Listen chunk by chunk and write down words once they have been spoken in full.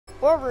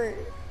Horror.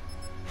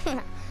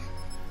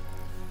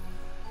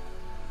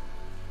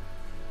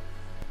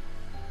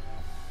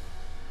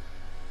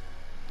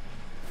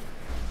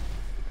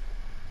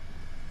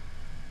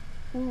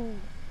 Ooh.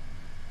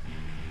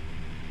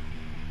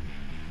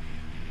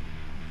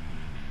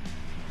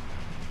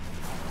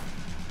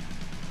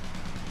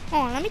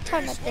 Oh, let me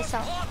turn this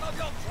up.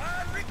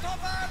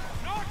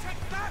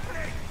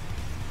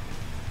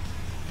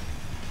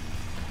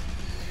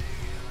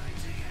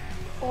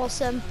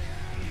 Awesome.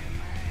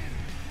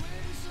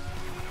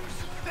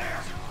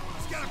 There!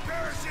 It's got a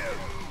parachute!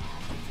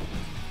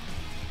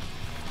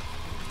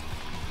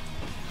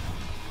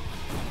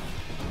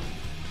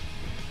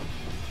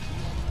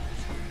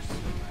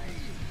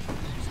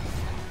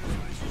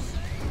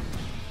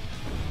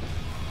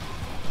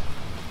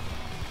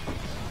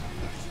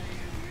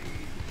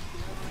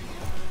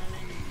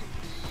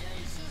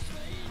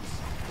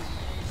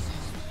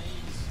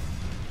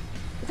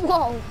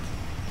 Whoa.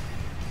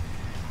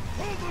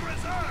 Hold the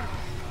reserve!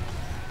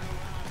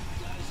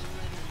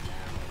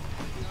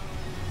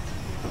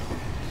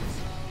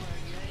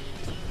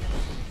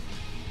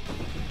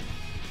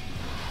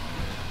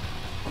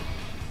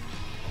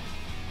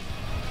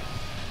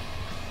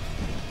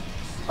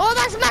 Oh,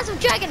 that's a massive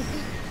dragon.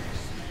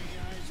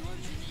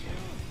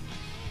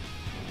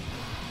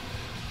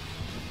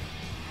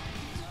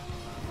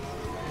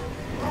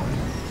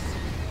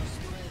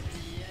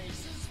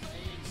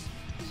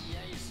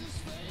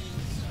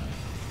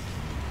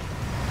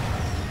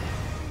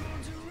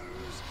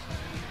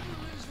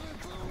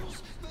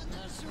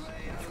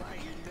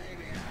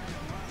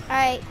 All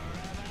right.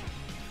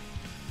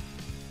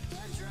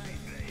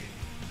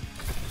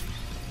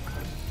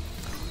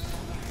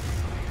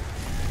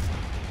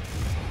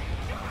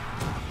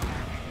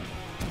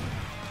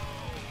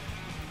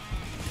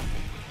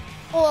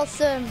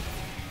 Awesome.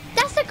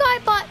 That's the guy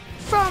but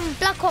from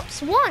Black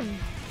Ops 1.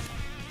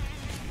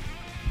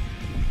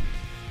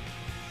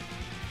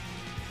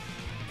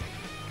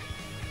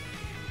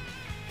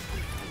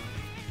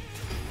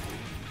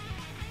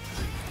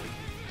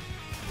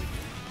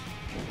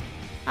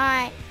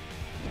 Alright.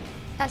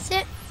 That's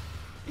it.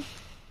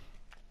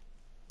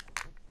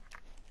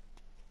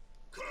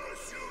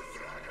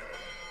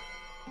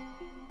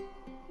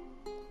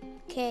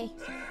 Okay.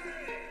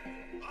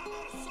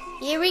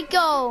 Here we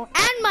go.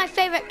 And my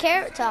favorite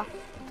character.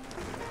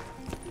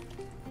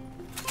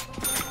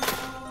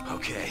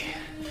 Okay.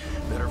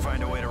 Better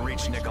find a way to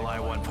reach Nikolai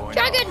 1.0.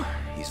 Dragon!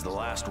 He's the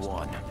last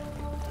one.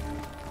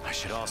 I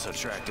should also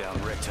track down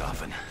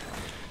Richtofen.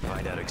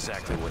 Find out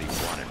exactly what he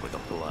wanted with the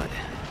blood.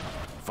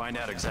 Find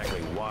out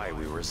exactly why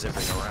we were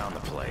zipping around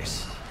the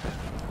place.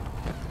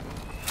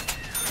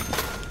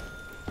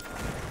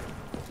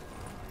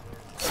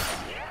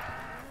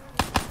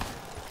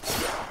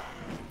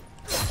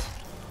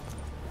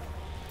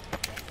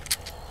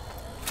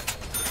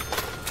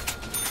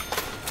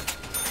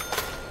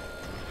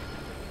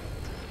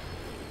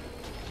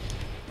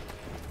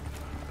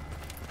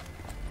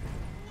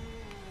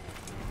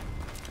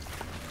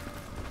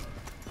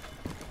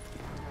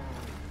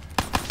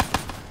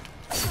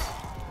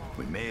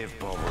 We may have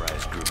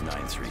pulverized Group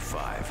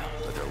 935,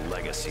 but their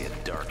legacy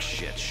of dark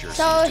shit sure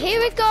So seems to here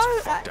we have go. left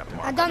its fucked up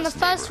mark I've done on the this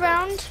first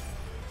neighborhood. round.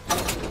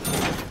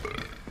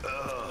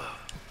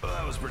 Well,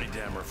 that was pretty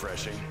damn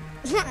refreshing.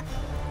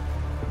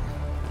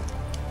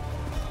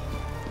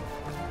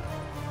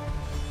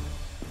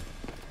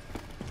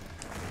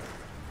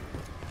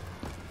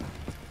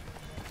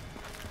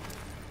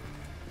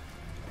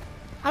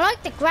 I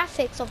like the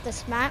graphics of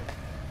this map.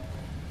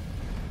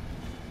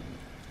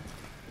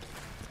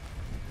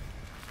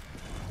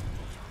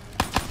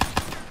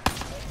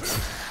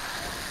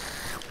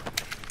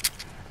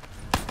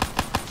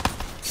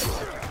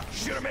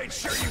 Should have made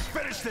sure you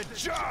finished the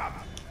job!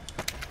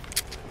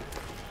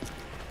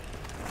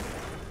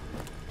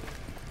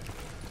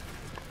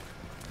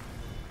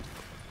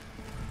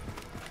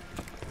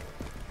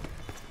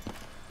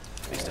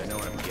 At least I know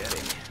what I'm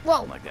getting.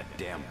 Whoa. Like that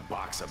damn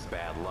box of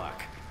bad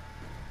luck.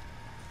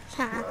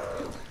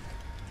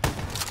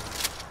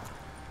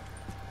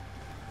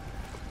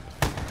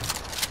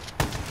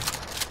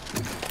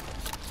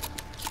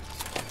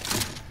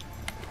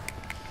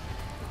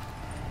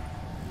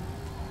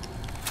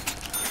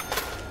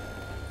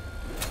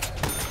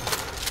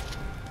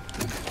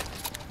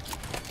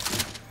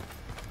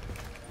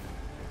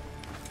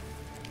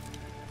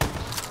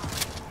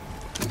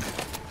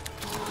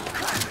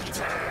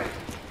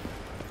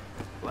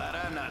 Glad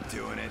I'm not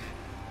doing it.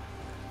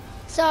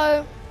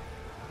 So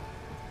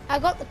I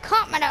got the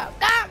commander.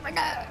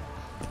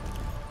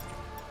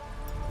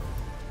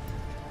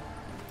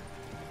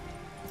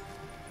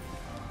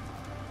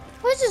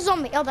 Where's the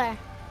zombie? Oh, there.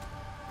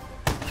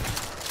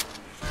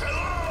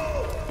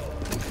 Hello!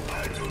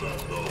 I do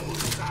not know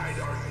whose side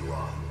are you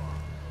on.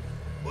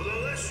 But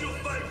unless you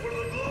fight for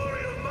the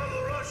glory of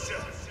Mother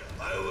Russia,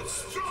 I would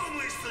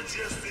strongly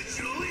suggest that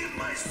you leave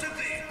my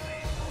city.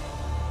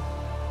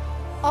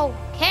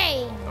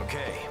 Okay.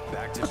 Okay,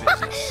 back to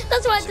business.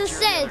 That's what I just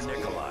Secure said.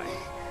 Nikolai.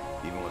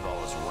 Even with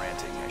all his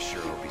ranting, I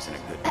sure hope he's in a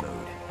good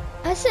mood.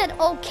 I said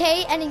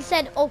okay, and he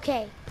said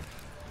okay.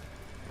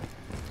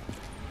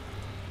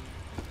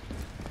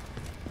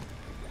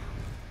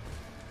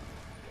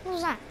 What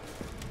was that?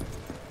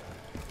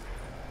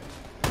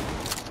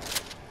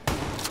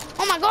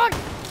 Oh my god!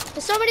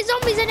 There's so many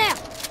zombies in there!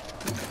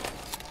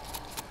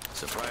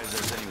 Surprised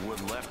there's any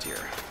wood left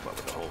here, but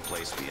with the whole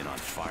place being on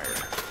fire.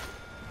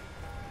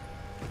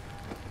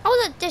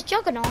 Oh, there's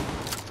Juggernaut.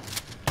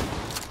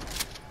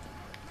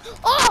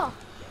 Oh!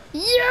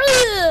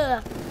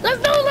 Yeah! Let's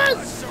do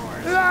this!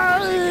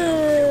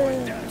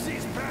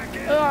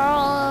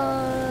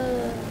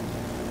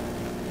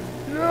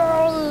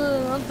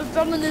 I'm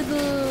becoming this.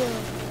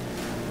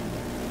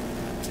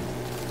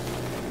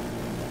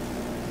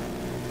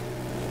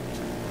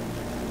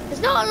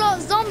 There's not a lot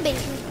of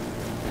zombies.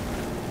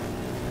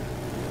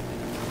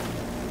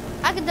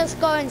 I could just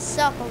go in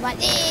circles like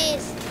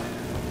this.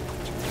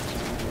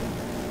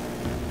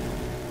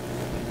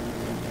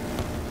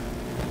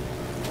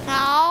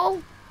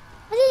 No,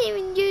 I didn't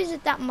even use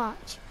it that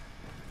much.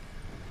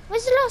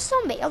 Where's the last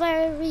zombie? Oh,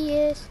 there he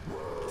is.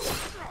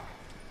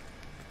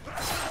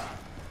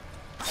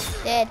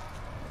 Dead.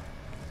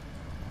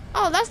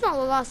 Oh, that's not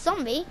the last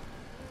zombie.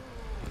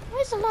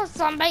 Where's the last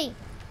zombie?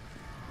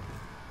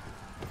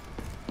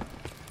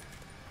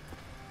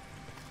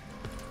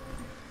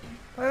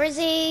 Where is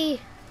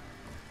he?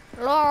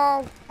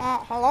 Hello?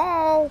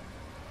 Hello?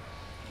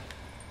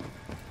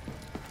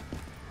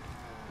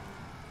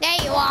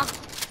 There you are.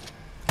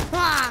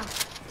 Ah.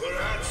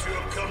 Perhaps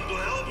you've come to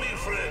help me,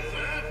 friend,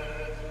 huh?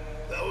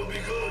 That would be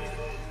good.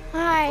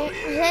 Alright,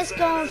 let's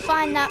go and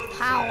find that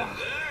power.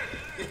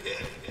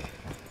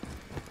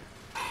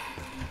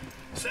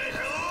 Say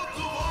hello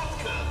to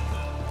Vodka.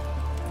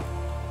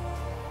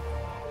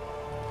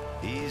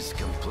 He's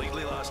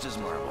completely lost his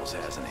marbles,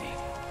 hasn't he?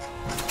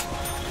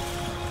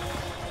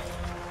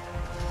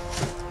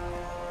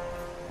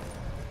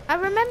 I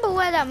remember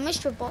where that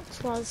mystery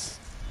box was.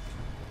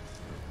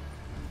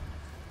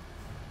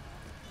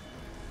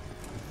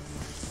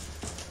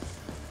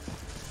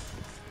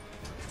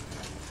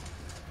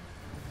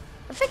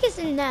 I think it's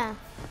in there.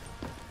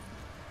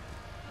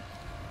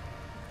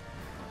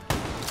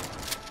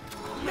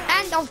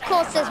 And of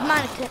course there's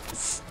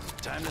mannequins.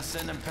 Time to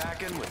send him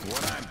packing with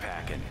what I'm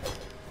packing.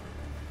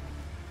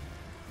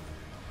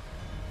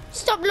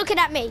 Stop looking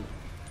at me.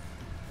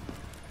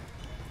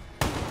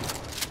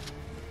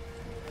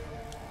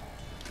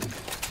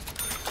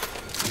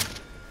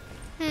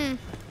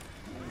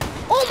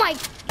 Oh my!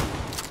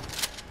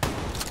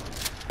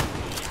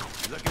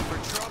 Looking for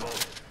trouble?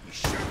 You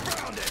sure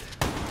found it.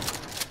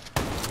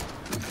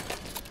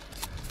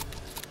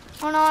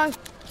 Oh no.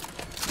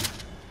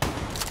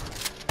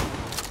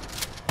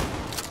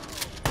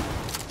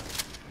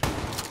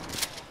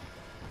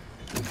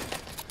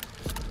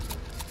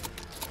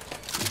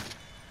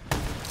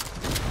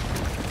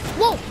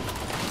 Whoa!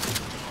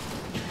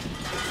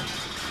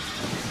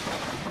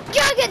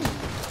 Dragon!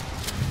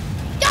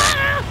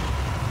 Ah!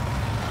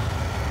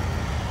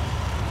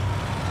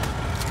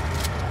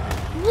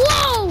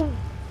 Whoa!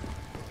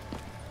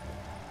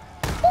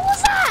 What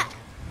was that?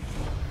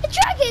 The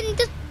dragon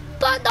just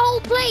burnt the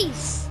whole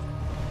place.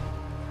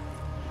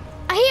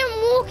 I hear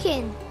him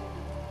walking.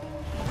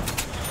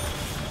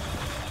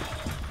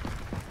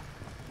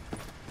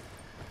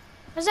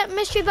 Where's that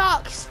mystery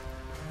box?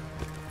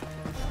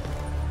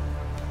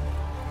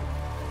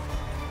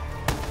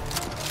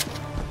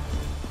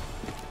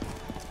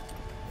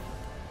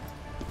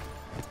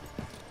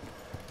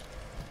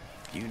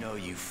 You know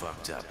you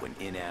fucked up when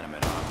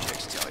inanimate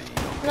objects tell you you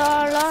don't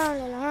La got la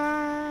enough. la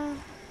la.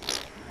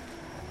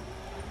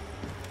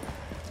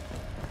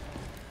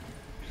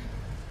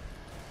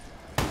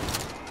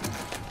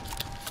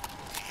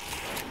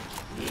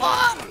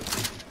 Oh!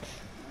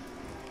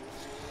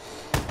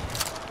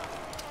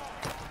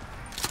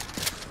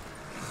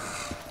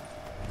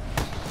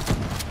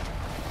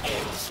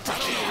 I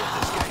don't know what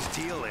this guy's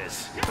deal is,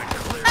 but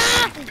clearly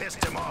you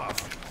pissed him off.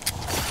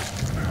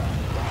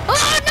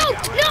 Oh no!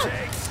 Got what No! it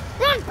takes.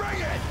 Run!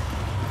 Bring it!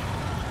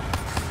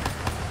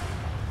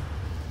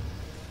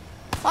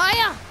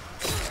 Fire!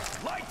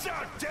 Lights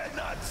out, dead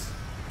nuts!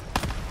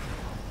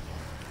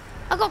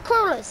 I got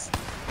crawlers.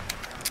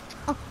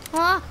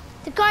 Huh?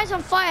 The guy's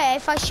on fire.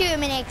 If I shoot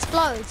him and he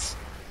explodes.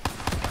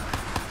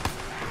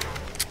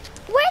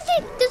 Where's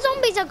it? The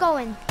zombies are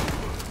going.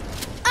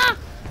 Ah!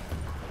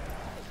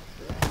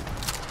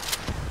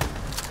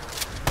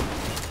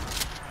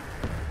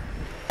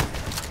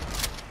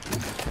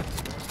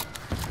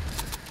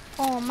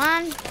 Oh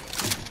man.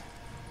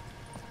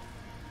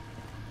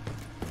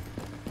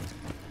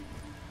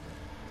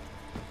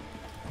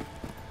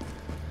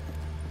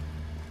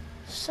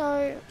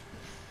 So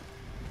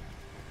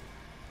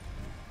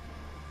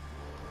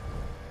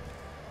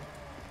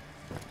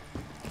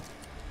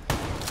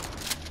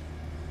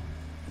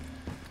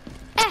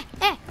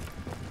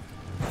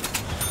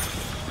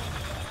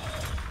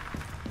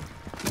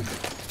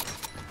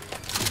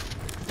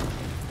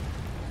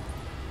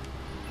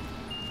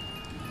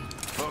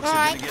Folks all are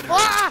right. gonna get hurt.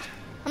 Ah!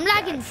 I'm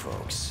lagging. Bad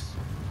folks.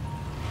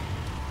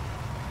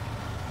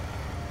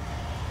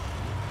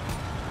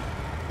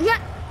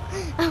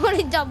 I've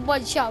only done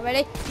one shot,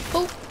 ready?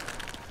 Oh.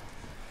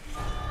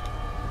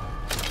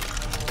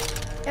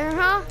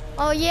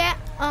 Oh yeah.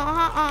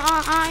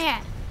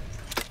 Yeah.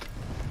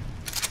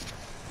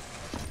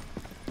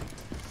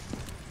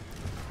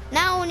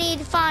 Now we need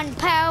to find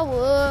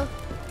power.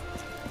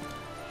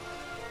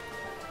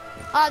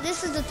 Oh,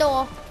 this is the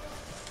door.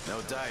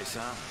 No dice,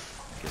 huh?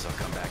 Guess I'll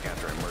come back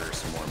after I murder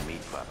some more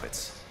meat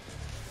puppets.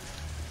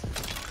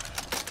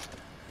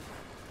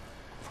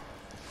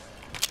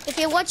 If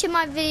you're watching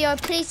my video,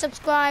 please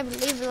subscribe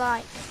and leave a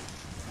like.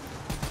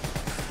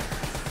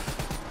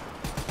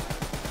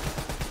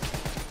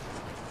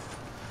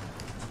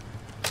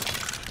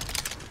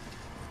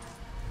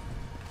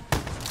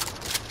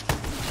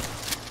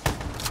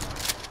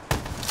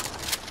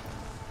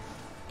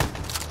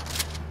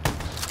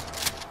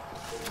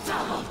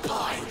 Double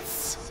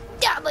points!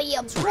 Double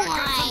points!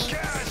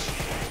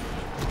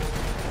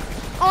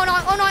 Oh no,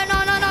 oh no,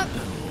 no, no, no!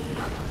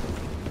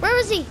 Where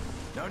is he?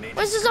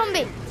 Where's the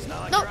zombie?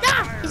 No,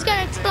 he's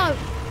gonna explode.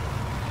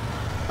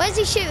 Where's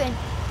he shooting?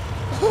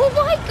 Oh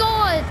my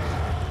god!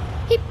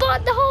 He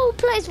bought the whole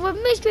place with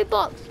a mystery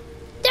box.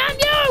 Damn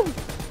you!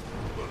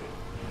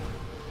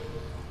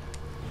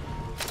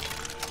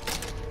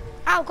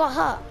 Ow, got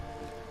hurt.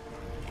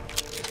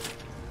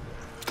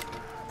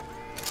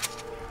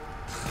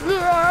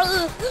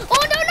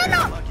 Oh no, no,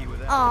 no!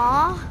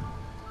 Aww.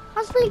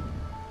 Hopefully.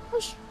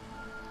 Push.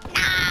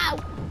 No!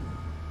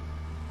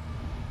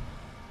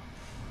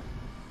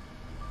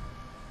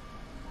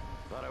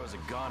 Thought I was a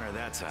goner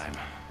that time.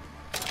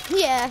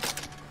 Yeah.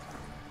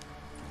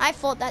 I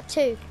thought that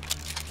too.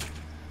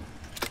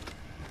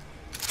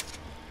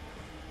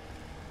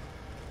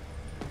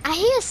 I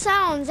hear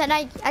sounds and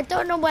I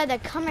don't know where they're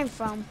coming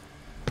from.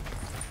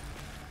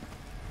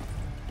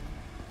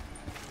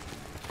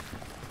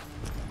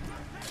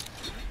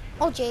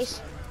 Oh jeez.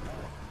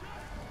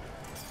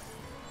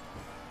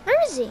 Where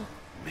is he? Man,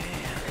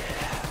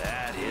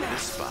 that hit the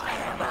spot.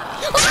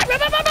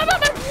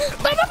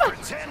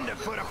 Pretend to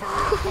put up a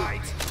real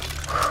fight.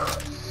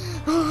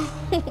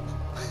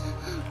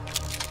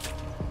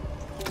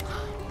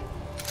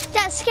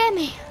 That scared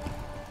me.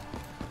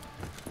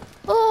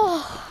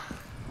 Oh,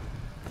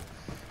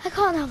 I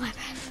can't hold my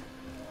breath.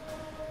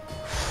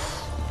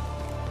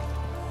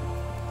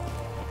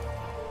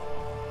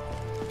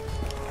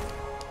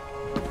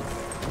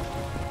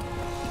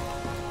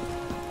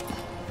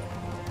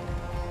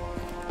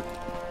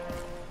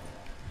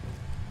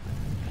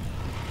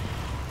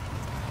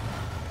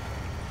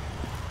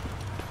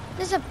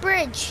 There's a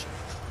bridge.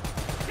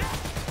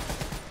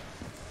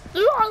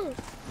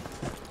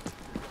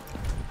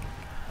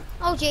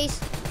 Oh jeez.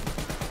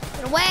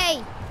 Get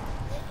away.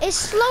 It's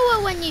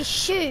slower when you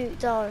shoot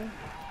though.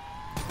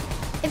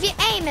 If you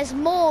aim, it's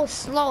more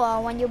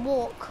slower when you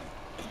walk.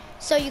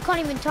 So you can't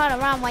even turn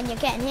around when you're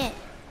getting hit.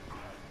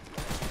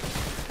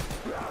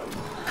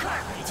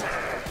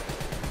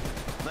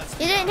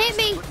 You didn't hit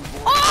me.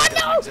 Oh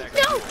no!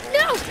 No!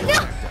 No!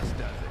 No!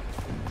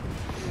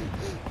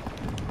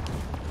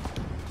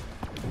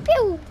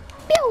 Pew!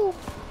 Pew!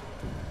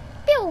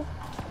 Pew!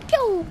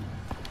 Pew!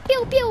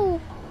 Pew!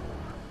 Pew!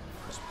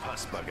 Those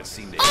pus buckets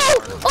seem to.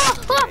 Oh! Oh!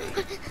 Oh!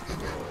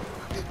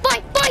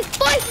 Bye! Bye!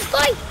 Bye!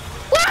 Bye!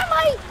 Where am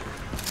I?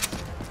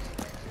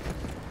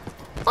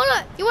 Oh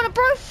look! You want to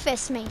bro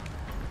fist me?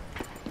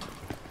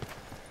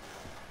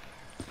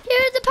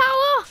 Here's the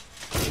power!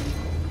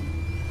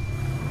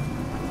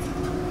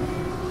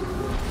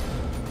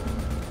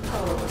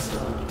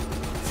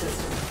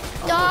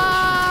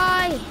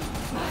 Die!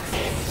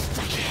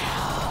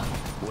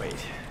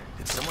 Wait,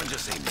 did someone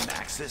just say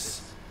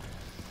Maxis?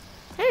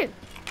 Who?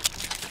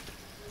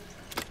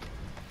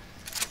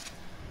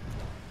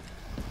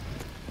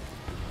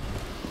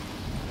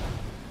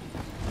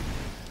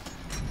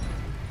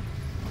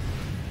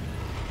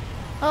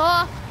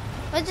 Oh,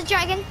 where's the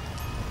dragon?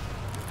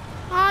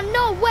 Oh,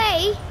 no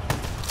way!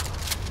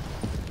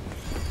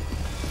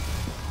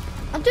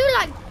 I do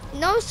like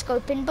no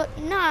scoping, but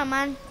nah,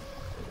 man.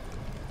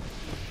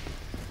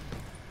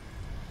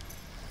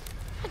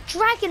 A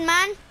dragon,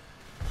 man.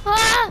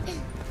 Ah!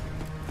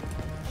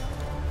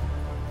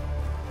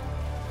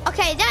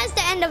 Okay, that's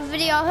the end of the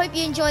video. I hope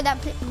you enjoyed that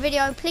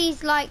video.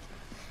 Please like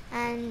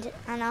and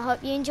I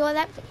hope you enjoy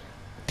that video.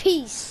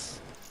 Peace.